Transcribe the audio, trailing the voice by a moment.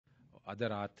අද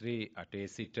රාත්‍රී 8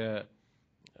 සිට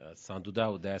සඳුදා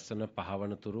උදෑසන 5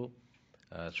 වනතුරු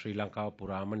ශ්‍රී ලංකාව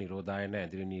පුරාම නිරෝධායන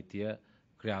ඇදිරි නීතිය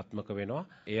ක්‍රියාත්මක වෙනවා.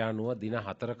 ඒ අනුව දින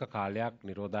 4ක කාලයක්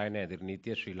නිරෝධායන ඇදිරි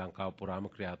නීතිය ශ්‍රී ලංකාව පුරාම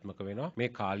ක්‍රියාත්මක වෙනවා. මේ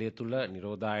කාලය තුල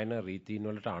නිරෝධායන රීතීන්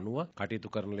වලට අනුව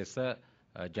කටයුතු කරන ලෙස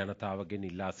ජනතාවගෙන්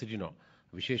ඉල්ලා සිටිනවා.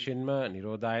 විශේෂයෙන්ම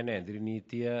නිරෝධායන ඇදිරි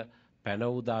නීතිය පැන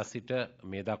වූ දා සිට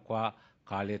මේ දක්වා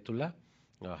කාලය තුල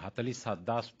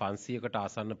 47500කට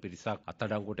ආසන්න පිරිසක්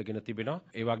අත්අඩංගුවට ගෙන තිබෙනවා.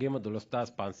 ඒ වගේම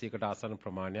 12500කට ආසන්න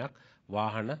ප්‍රමාණයක්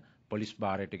වාහන පොලිස්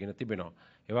භාරයටගෙන තිබෙනවා.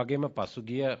 ඒ වගේම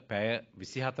පසුගිය පැය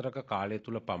 24ක කාලය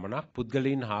තුල පමණක්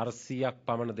පුද්ගලයන් 400ක්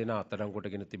පමණ දෙන අත්අඩංගුවට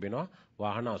ගෙන තිබෙනවා.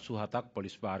 වාහන 87ක්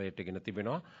පොලිස් භාරයටගෙන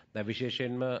තිබෙනවා. දැන්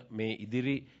විශේෂයෙන්ම මේ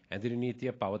ඉදිරි ඇදිරි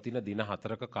නීතිය පවතින දින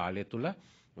 4ක කාලය තුල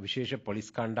විශේෂ පොලිස්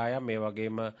කණ්ඩායම් මේ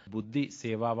වගේම බුද්ධි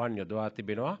සේවාවන් යොදවා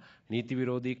තිබෙනවා. නීති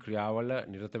විරෝධී ක්‍රියාවල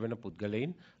නිරත වෙන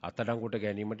පුද්ගලයන් අත්අඩංගුවට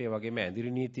ගැනීමට, ඒ වගේම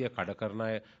ඇදිරි නීතිය කඩ කරන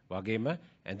අය වගේම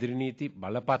ඇදිරි නීති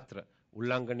බලපත්‍ර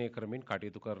උල්ලංඝනය කරමින්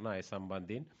කටයුතු කරන අය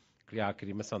සම්බන්ධයෙන් ක්‍රියා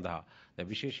කිරීම සඳහා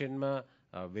විශේෂයෙන්ම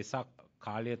වෙසක්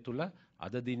කාලය තුල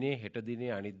අද දිනේ, හෙට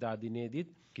දිනේ, අනිද්දා දිනේදීත්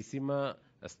කිසිම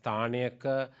ස්ථානයක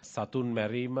සතුන්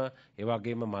මැරීම, ඒ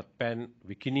වගේම මත්පැන්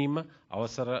විකිණීම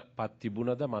අවසරපත්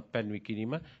තිබුණද මත්පැන්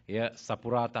විකිණීම එය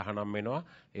සපුරා තහනම් වෙනවා.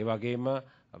 ඒ වගේම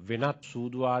වෙනත්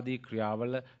සූදු ආදී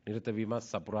ක්‍රියාවල නිරත වීමත්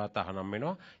සපුරා තහනම්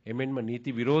වෙනවා. එමෙන්ම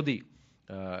නීති විරෝධී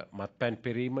මත්පැන්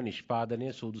පෙරීම,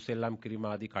 නිෂ්පාදනය, සූදු සෙල්ලම් කිරීම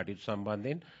ආදී කටයුතු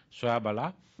සම්බන්ධයෙන් සොයා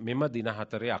බලා මෙම දින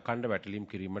 4 අඛණ්ඩ වැටලීම්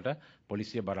කිරීමට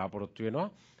පොලිසිය බලාපොරොත්තු වෙනවා.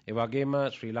 ඒ වගේම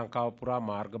ශ්‍රී ලංකාව පුරා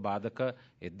මාර්ග බාධක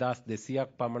 1200ක්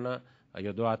පමණ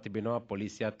යොදවා තිබෙනවා.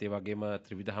 පොලිසියත් ඒ වගේම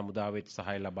ත්‍රිවිධ හමුදාවේ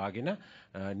සහාය ලබාගෙන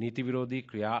නීති විරෝධී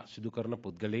ක්‍රියා සිදු කරන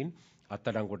පුද්ගලයන්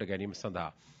අත්අඩංගුවට ගැනීම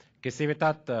සඳහා. කෙසේ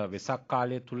වෙතත් වෙසක්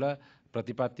කාලය තුල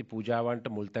ප්‍රතිපත්ති පූජාවන්ට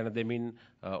මුල් තැන දෙමින්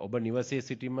ඔබ නිවසේ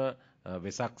සිටීම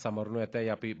වෙසක් සමරනු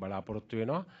ඇතැයි අපි බලාපොරොත්තු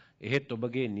වෙනවා. එහෙත්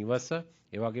ඔබගේ නිවස,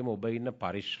 ඒ වගේම ඔබ ඉන්න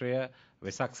පරිශ්‍රය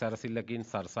වෙසක් සැරසිල්ලකින්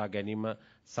සරසා ගැනීම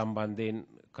සම්බන්ධයෙන්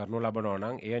කරනු ලබනවා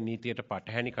නම් එය නීතියට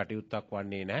පටහැනි කටයුත්තක්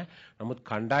වන්නේ නැහැ. නමුත්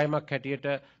කණ්ඩායමක් හැටියට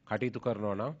කටයුතු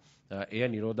කරනවා නම් එය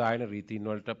නිරෝධායන රීතීන්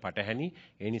වලට පටහැනි.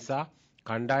 ඒ නිසා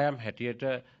කණ්ඩායම් හැටියට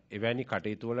එවැනි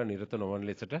කටයුතු වල නිරත නොවන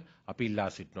ලෙසට අපි ඉල්ලා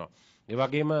සිටිනවා. ඒ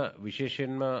වගේම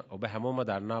විශේෂයෙන්ම ඔබ හැමෝම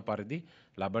දන්නා පරිදි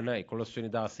ලබන 11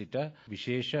 වෙනිදා සිට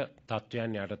විශේෂ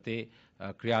තත්ත්වයන් යටතේ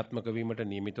ක්‍රියාත්මක වීමට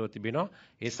නියමිතව තිබෙනවා.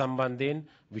 ඒ සම්බන්ධයෙන්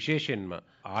විශේෂයෙන්ම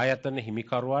ආයතන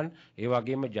හිමිකරුවන්, ඒ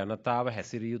වගේම ජනතාව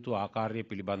හැසිරිය යුතු ආකාරය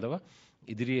පිළිබඳව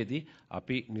ඉදිරියේදී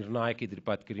අපි නිර්ණායක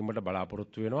ඉදිරිපත් කිරීමට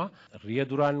බලාපොරොත්තු වෙනවා.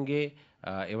 රියදුරන්ගේ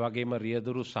ඒ වගේම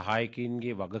රියදුරු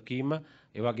සහායකයින්ගේ වගකීම,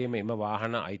 ඒ වගේම එම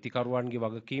වාහන අයිතිකරුවන්ගේ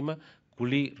වගකීම,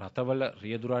 කුලි රථවල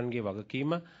රියදුරන්ගේ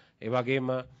වගකීම, ඒ වගේම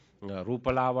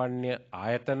රූපලාවන්‍ය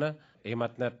ආයතන,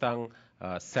 එහෙමත් නැත්නම්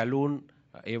සැලූන්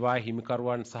ඒවායේ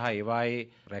හිමිකරුවන් සහ ඒවායේ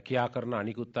රැකියා කරන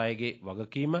අනිකුත් අයගේ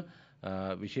වගකීම,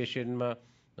 විශේෂයෙන්ම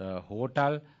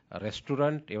හෝටල්,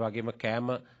 රෙස්ටුරන්ට්, ඒ වගේම කෑම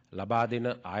ලබා දෙන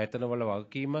ආයතනවල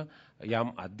වගකීම, යම්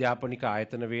අධ්‍යාපනික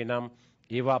ආයතන වේ නම්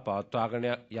ඒවා පවත්වාගෙන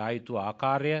යා යුතු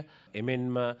ආකාරය,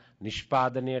 එමෙන්ම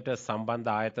නිෂ්පාදනයට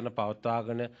සම්බන්ධ ආයතන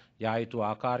පවත්වාගෙන යා යුතු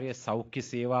ආකාරය, සෞඛ්‍ය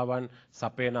සේවාවන්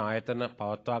සපයන ආයතන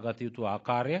පවත්වාගත යුතු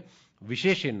ආකාරය,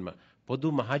 විශේෂයෙන්ම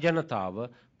පොදු මහජනතාව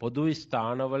පොදු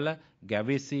ස්ථානවල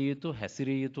ගැවසී යුතු,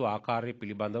 හැසිරිය යුතු ආකාරය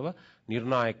පිළිබඳව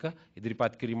නිර්ණායක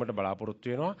ඉදිරිපත් කිරීමට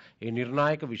බලාපොරොත්තු වෙනවා. ඒ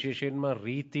නිර්ණායක විශේෂයෙන්ම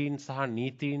රීතීන් සහ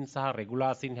නීතීන් සහ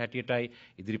රෙගුලාසින් හැටියටයි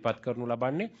ඉදිරිපත් කරනු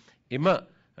ලබන්නේ. එම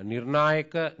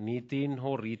නිර්ණායක නීතීන්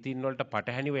හෝ රීතීන් වලට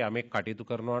පටහැනිව යමෙක් කටයුතු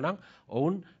කරනවා නම්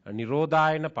ඔවුන්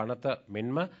නිරෝධායන පනත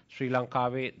මෙන්ම ශ්‍රී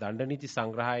ලංකාවේ දණ්ඩ නීති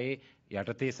සංග්‍රහයේ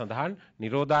යටතේ සඳහන්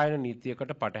නිරෝධායන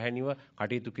නීතියකට පටහැනිව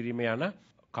කටයුතු කිරීම යන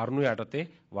කරුණු යටතේ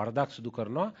වරදක් සිදු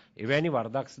කරනවා. එවැනි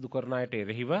වරදක් සිදු කරන අයට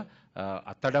එරෙහිව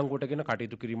අත්අඩංගුවටගෙන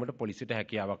කටයුතු කිරීමට පොලිසියට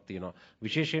හැකියාවක් තියෙනවා.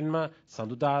 විශේෂයෙන්ම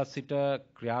සඳුදා සිට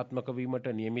ක්‍රියාත්මක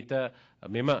වීමට නියමිත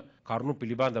මෙම කරුණු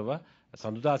පිළිබඳව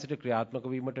සඳුදා සිට ක්‍රියාත්මක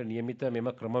වීමට නියමිත මෙම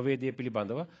ක්‍රමවේදය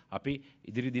පිළිබඳව අපි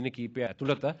ඉදිරි දින කිහිපය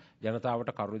ඇතුළත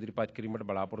ජනතාවට කරුණු ඉදිරිපත් කිරීමට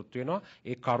බලාපොරොත්තු වෙනවා.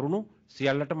 ඒ කරුණු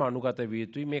සියල්ලටම අනුගත විය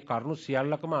යුතුයි. මේ කරුණු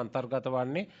සියල්ලකම අන්තර්ගත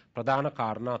වන්නේ ප්‍රධාන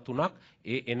කාරණා තුනක්.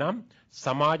 එනම්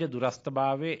සමාජ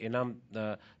දුරස්ථභාවය, එනම්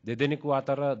දෙදෙනෙකු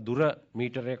අතර දුර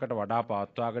මීටරයකට වඩා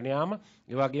පවත්වාගෙන යාම,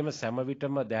 ඒ වගේම සෑම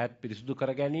විටම දෑත් පිරිසුදු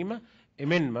කර ගැනීම,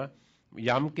 එමෙන්ම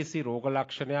යම්කිසි රෝග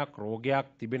ලක්ෂණයක්,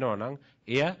 රෝගයක් තිබෙනවා නම්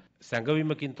එය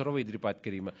සැඟවීමකින් තොරව ඉදිරිපත්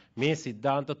කිරීම. මේ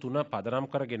සිද්ධාන්ත තුන පදනම්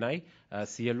කරගෙනයි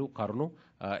සියලු කරුණු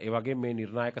ඒ වගේ මේ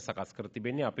නිර්ණායක සකස් කර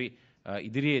තිබෙන්නේ. අපි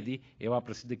ඉදිරියේදී ඒවා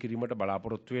ප්‍රසිද්ධ කිරීමට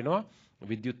බලාපොරොත්තු වෙනවා.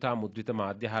 විද්‍යුත් හා මුද්‍රිත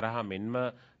මාධ්‍ය හරහා මෙන්ම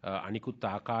අනිකුත්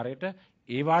ආකාරයට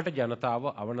ඒවාට ජනතාව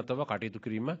අවනතව කටයුතු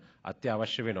කිරීම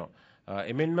අත්‍යවශ්‍ය වෙනවා.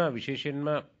 එමෙන්ම විශේෂයෙන්ම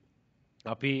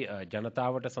අපි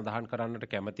ජනතාවට සඳහන් කරන්නට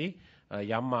කැමති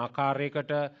යම්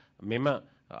ආකාරයකට මෙම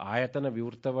ආයතන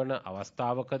විවෘත වන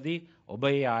අවස්ථාවකදී ඔබ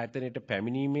ඒ ආයතනයට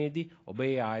පැමිණීමේදී ඔබ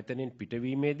ඒ ආයතනයෙන්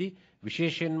පිටවීමේදී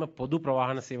විශේෂයෙන්ම පොදු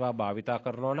ප්‍රවාහන සේවා භාවිතා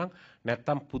කරනවා නම්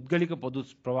නැත්නම් පුද්ගලික පොදු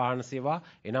ප්‍රවාහන සේවා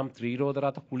එනම් ත්‍රිරෝද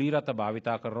රථ කුලී රථ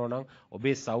භාවිතා කරනවා නම්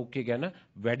ඔබේ සෞඛ්‍ය ගැන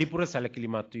වැඩිපුර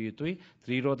සැලකිලිමත් විය යුතුයි.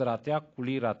 ත්‍රිරෝද රථයක්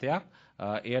කුලී රථයක්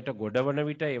එයට ගොඩවන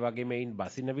විට ඒ වගේම එයින්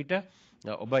බසින විට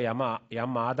ඔබ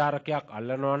යම් ආධාරකයක්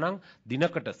අල්ලනවා නම්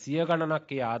දිනකට 100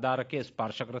 ගණනක් ඒ ආධාරකයේ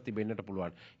ස්පර්ශ කර තිබෙන්නට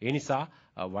පුළුවන්. ඒ නිසා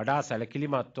වඩා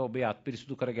සැලකිලිමත්ව ඔබේ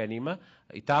අත්පිරිසුදු කර ගැනීම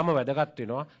ඉතාම වැදගත්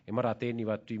වෙනවා එම රථයෙන්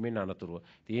ඉවත් වීමෙන් අනතුරුව.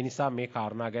 ඒ නිසා මේ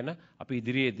කාරණා ගැන අපි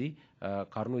ඉදිරියේදී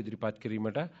කරුණු ඉදිරිපත්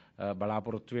කිරීමට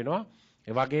බලාපොරොත්තු වෙනවා.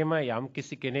 ඒ වගේම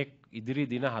යම්කිසි කෙනෙක් ඉදිරි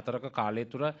දින 4ක කාලය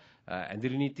තුර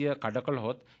ඇඳිරි නීතිය කඩ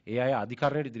කළහොත් ඒ අය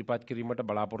අධිකරණයට ඉදිරිපත් කිරීමට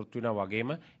බලාපොරොත්තු වෙනවා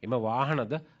වගේම එම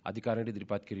වාහනද අධිකරණයට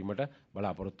ඉදිරිපත් කිරීමට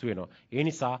බලාපොරොත්තු වෙනවා. ඒ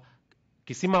නිසා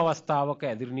කිසිම අවස්ථාවක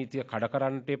ඇඳිරි නීතිය කඩ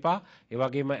කරන්නට එපා. ඒ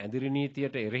වගේම ඇඳිරි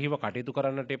නීතියට එරෙහිව කටයුතු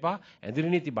කරන්නට එපා. ඇඳිරි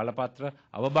නීති බලපත්‍ර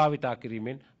අවභාවිතා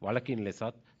කිරීමෙන් වළකින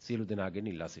ලෙසත් සියලු දෙනාගෙන්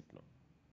ඉල්ලා සිටිනවා.